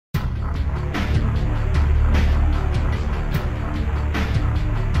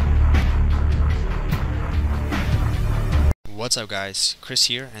What's up guys, Chris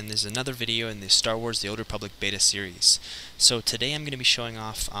here, and this is another video in the Star Wars The Old Republic beta series. So today I'm going to be showing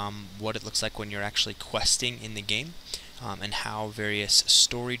off what it looks like when you're actually questing in the game, and how various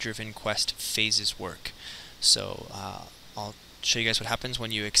story-driven quest phases work. So I'll show you guys what happens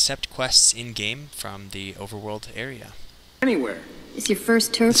when you accept quests in-game from the overworld area. Anywhere. Is your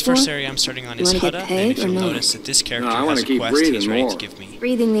first turf This first area I'm starting on is Hutta, and if you'll notice that this character has a quest he's ready to give me.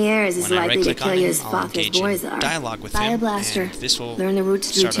 Breathing the air is as When I likely to right-click kill on you him, as I'll Father's engage boys in are. dialogue with Buy a him, blaster. and this will Learn the routes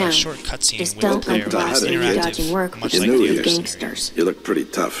through start town. a short cutscene Just with the don't player let while it's blasting and dodging interactive, work much with like the the new other scenario. gangsters. You look pretty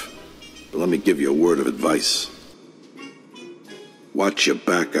tough, but let me give you a word of advice. Watch your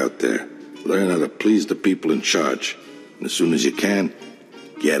back out there. Learn how to please the people in charge. And as soon as you can,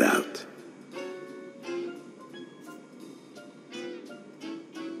 get out.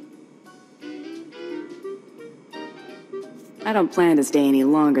 I don't plan to stay any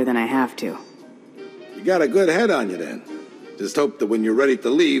longer than I have to. You got a good head on you then. Just hope that when you're ready to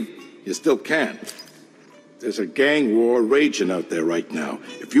leave, you still can. There's a gang war raging out there right now.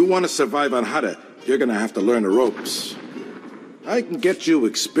 If you want to survive on Hutta, you're gonna have to learn the ropes. I can get you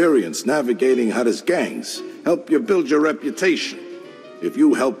experience navigating Hutta's gangs, help you build your reputation, if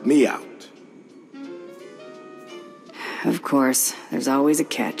you help me out. Of course, there's always a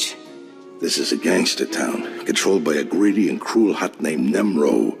catch. This is a gangster town, controlled by a greedy and cruel Hutt named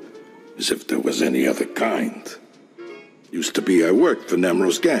Nemro, as if there was any other kind. Used to be I worked for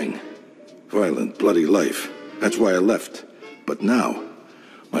Nemro's gang. Violent, bloody life. That's why I left. But now,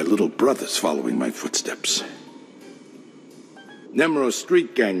 my little brother's following my footsteps. Nemro's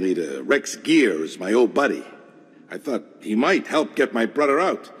street gang leader, Rex Gear, is my old buddy. I thought he might help get my brother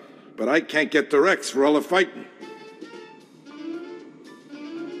out, but I can't get to Rex for all the fighting.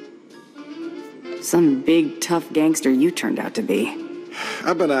 Some big, tough gangster you turned out to be.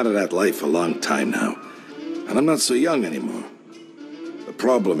 I've been out of that life a long time now, and I'm not so young anymore. The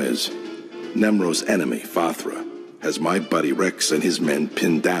problem is, Nemro's enemy, Fathra, has my buddy Rex and his men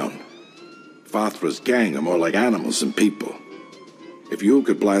pinned down. Fathra's gang are more like animals than people. If you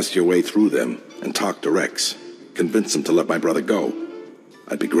could blast your way through them and talk to Rex, convince him to let my brother go,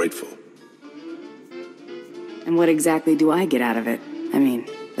 I'd be grateful. And what exactly do I get out of it? I mean,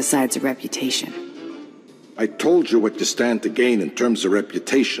 besides a reputation. I told you what you stand to gain in terms of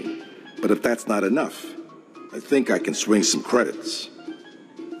reputation, but if that's not enough, I think I can swing some credits.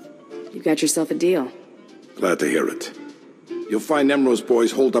 You got yourself a deal. Glad to hear it. You'll find Nemro's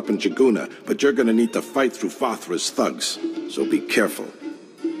boys holed up in Jaguna, but you're gonna need to fight through Fathra's thugs, so be careful.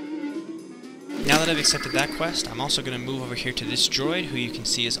 Now that I've accepted that quest, I'm also going to move over here to this droid, who you can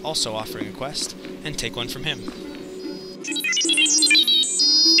see is also offering a quest, and take one from him.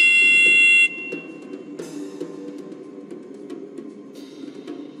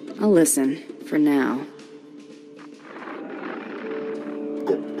 I'll listen, for now.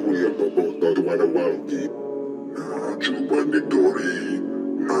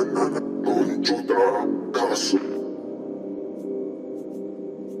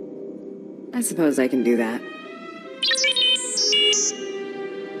 I suppose I can do that.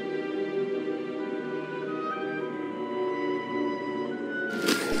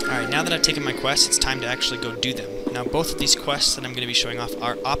 Alright, now that I've taken my quests, it's time to actually go do them. Now, both of these quests that I'm going to be showing off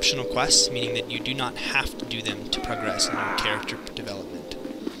are optional quests, meaning that you do not have to do them to progress in your character development.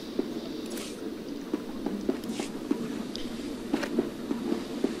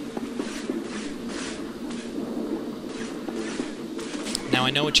 Now, I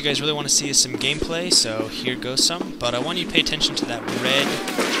know what you guys really want to see is some gameplay, so here goes some, but I want you to pay attention to that red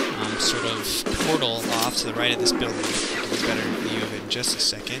sort of portal off to the right of this building. I'll give a better view of it in just a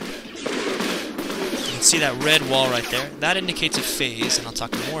second. You can see that red wall right there. That indicates a phase, and I'll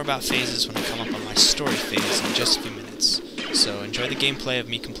talk more about phases when I come up on my story phase in just a few minutes. So enjoy the gameplay of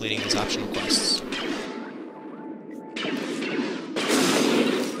me completing these optional quests.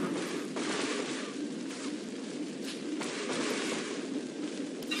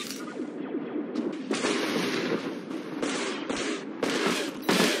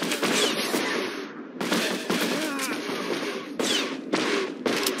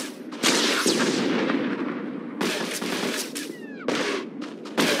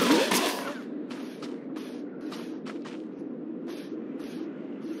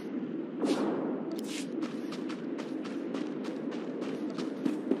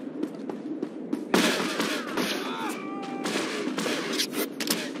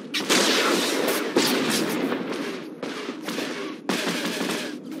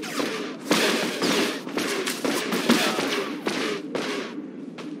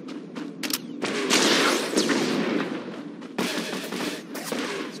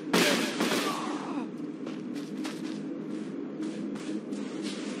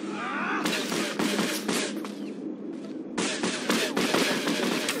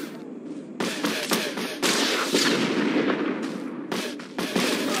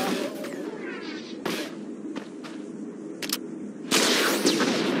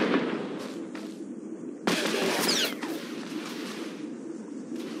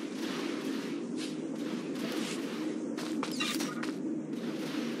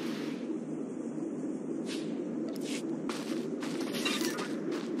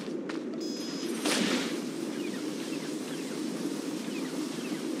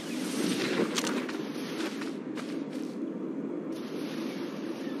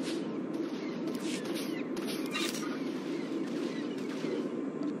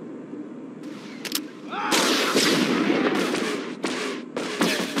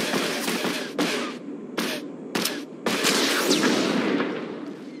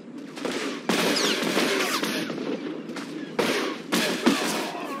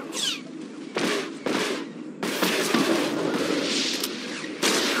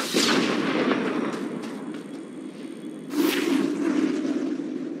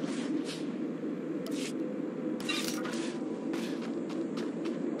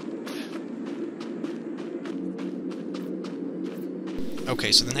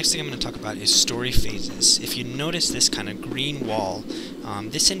 Okay, so the next thing I'm going to talk about is story phases. If you notice this kind of green wall,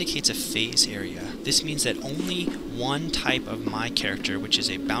 this indicates a phase area. This means that only one type of my character, which is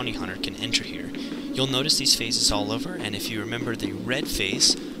a bounty hunter, can enter here. You'll notice these phases all over, and if you remember, the red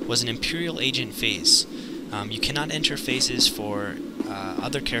phase was an Imperial Agent phase. You cannot enter phases for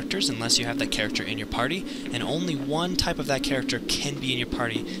other characters unless you have that character in your party, and only one type of that character can be in your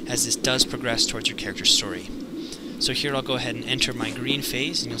party, as this does progress towards your character's story. So here I'll go ahead and enter my green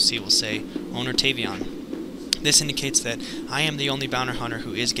phase, and you'll see it will say Owner Tavion. This indicates that I am the only bounty hunter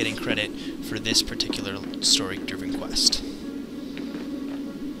who is getting credit for this particular story-driven quest.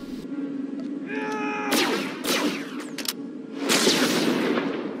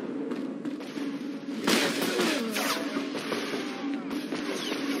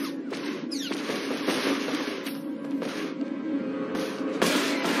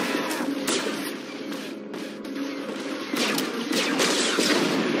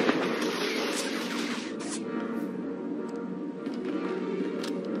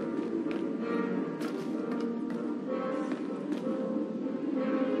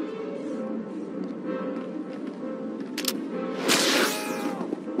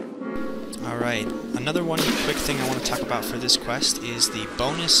 Alright, another one quick thing I want to talk about for this quest is the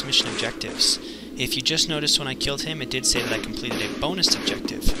bonus mission objectives. If you just noticed when I killed him, it did say that I completed a bonus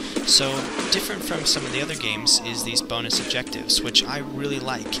objective. So, different from some of the other games is these bonus objectives, which I really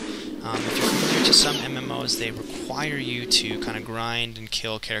like. If you're familiar to some MMOs, they require you to kind of grind and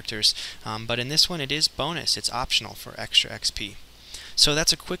kill characters, but in this one it is bonus, it's optional for extra XP. So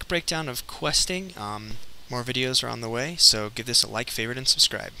that's a quick breakdown of questing. More videos are on the way, so give this a like, favorite, and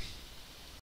subscribe.